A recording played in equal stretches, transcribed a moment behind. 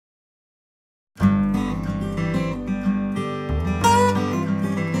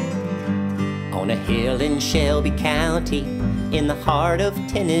On a hill in Shelby County, in the heart of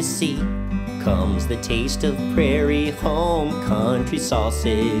Tennessee, comes the taste of Prairie home country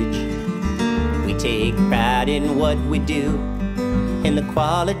sausage. We take pride in what we do, and the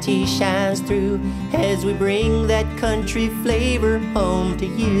quality shines through as we bring that country flavor home to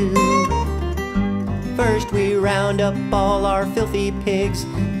you. First we round up all our filthy pigs,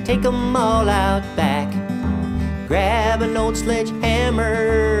 take 'em all out back, grab an old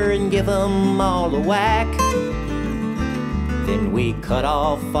sledgehammer and give 'em all a whack. Then we cut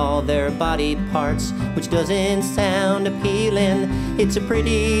off all their body parts, which doesn't sound appealing. It's a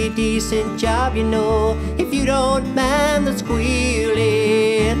pretty decent job, you know, if you don't mind the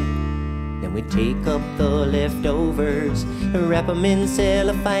squealing. Then we take up the leftovers and wrap 'em in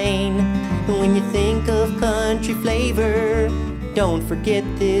cellophane. And when you think of country flavor, don't forget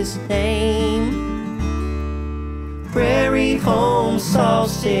this name: Prairie home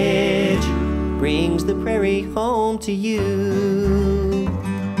sausage brings the prairie home to you.